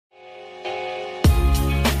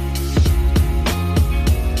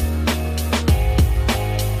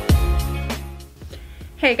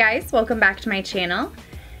Hey guys, welcome back to my channel.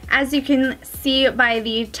 As you can see by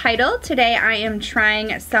the title, today I am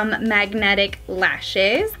trying some magnetic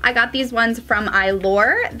lashes. I got these ones from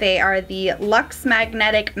Eylure. They are the Luxe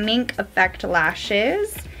Magnetic Mink Effect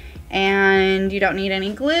Lashes. And you don't need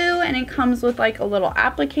any glue, and it comes with like a little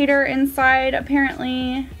applicator inside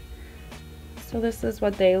apparently. So this is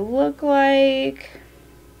what they look like.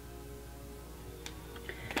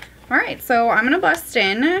 Alright, so I'm gonna bust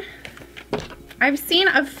in. I've seen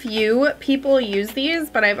a few people use these,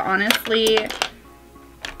 but I've honestly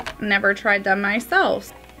never tried them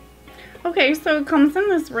myself. Okay, so it comes in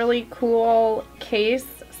this really cool case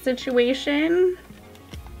situation.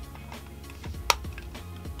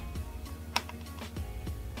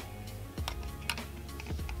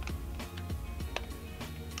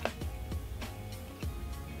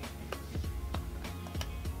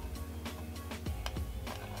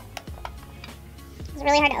 It's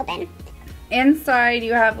really hard to open. Inside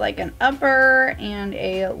you have like an upper and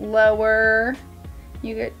a lower.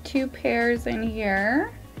 You get two pairs in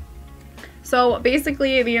here. So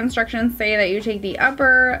basically the instructions say that you take the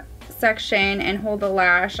upper section and hold the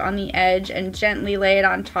lash on the edge and gently lay it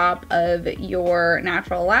on top of your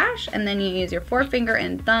natural lash, and then you use your forefinger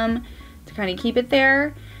and thumb to kind of keep it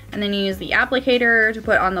there, and then you use the applicator to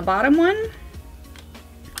put on the bottom one.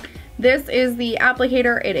 This is the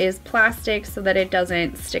applicator. It is plastic so that it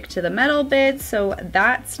doesn't stick to the metal bits, so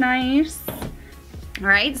that's nice. All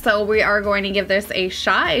right, so we are going to give this a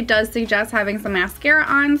shot. It does suggest having some mascara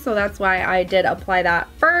on, so that's why I did apply that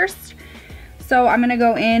first. So I'm gonna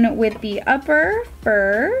go in with the upper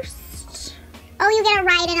first. Oh, you get a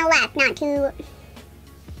right and a left, not two.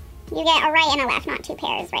 You get a right and a left, not two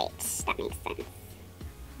pairs, right? That makes sense.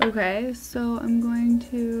 Okay, so I'm going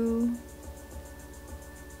to...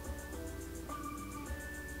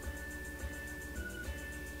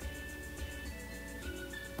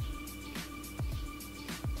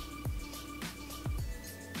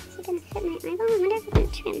 Gonna fit my eyeball? I wonder if it's gonna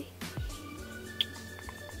trim.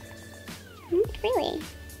 Not really.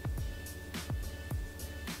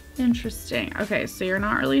 Interesting. Okay, so you're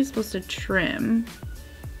not really supposed to trim.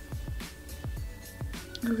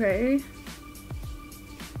 Okay.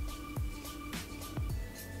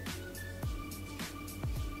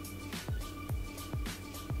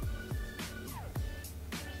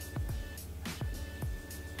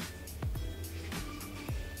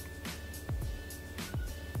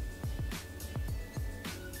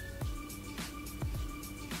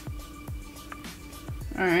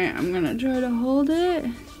 Alright, I'm gonna try to hold it,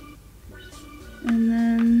 and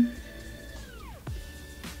then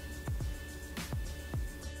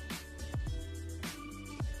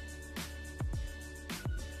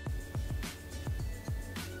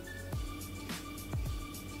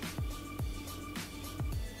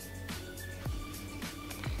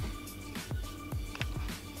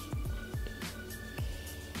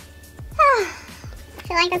I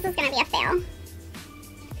feel like this is gonna be a fail.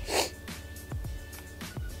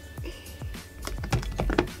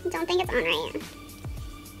 I don't think it's on right.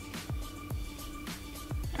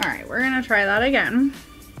 alright, we're gonna try that again.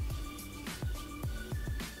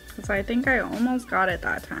 Because I think I almost got it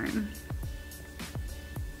that time.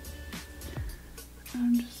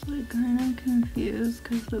 I'm just like kind of confused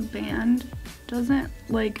because the band doesn't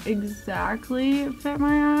like exactly fit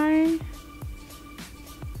my eye.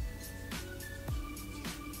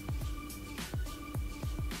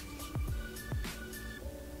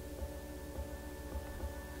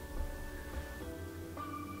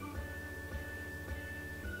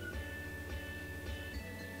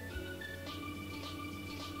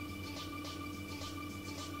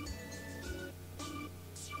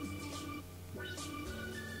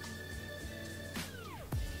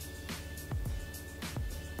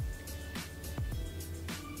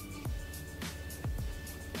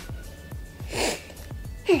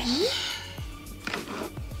 Okay. I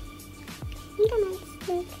think I might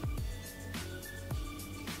stick.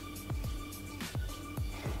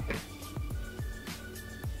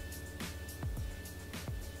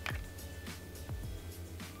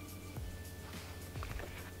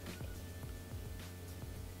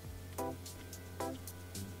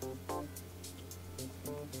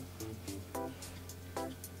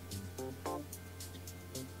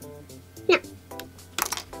 No.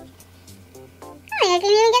 I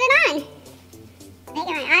didn't even get it on.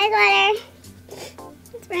 Making my eyes water.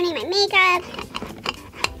 It's ruining my makeup.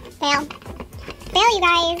 Fail. Fail, you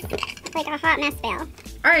guys. It's like a hot mess fail.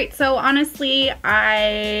 Alright, so honestly,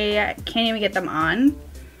 I can't even get them on.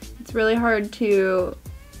 It's really hard to...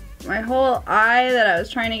 My whole eye that I was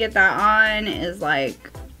trying to get that on is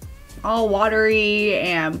like all watery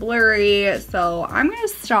and blurry, so I'm gonna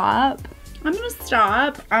stop.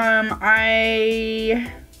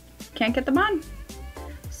 I can't get them on.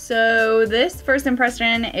 So this first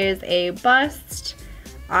impression is a bust.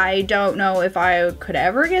 I don't know if I could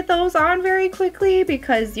ever get those on very quickly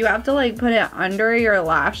because you have to like put it under your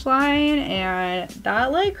lash line and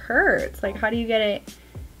that like hurts. Like how do you get it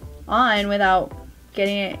on without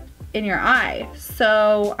getting it in your eye?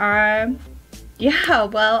 So yeah,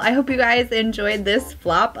 well, I hope you guys enjoyed this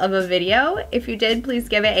flop of a video. If you did, please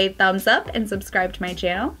give it a thumbs up and subscribe to my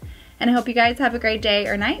channel. And I hope you guys have a great day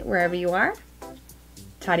or night wherever you are.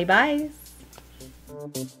 Toddy byes.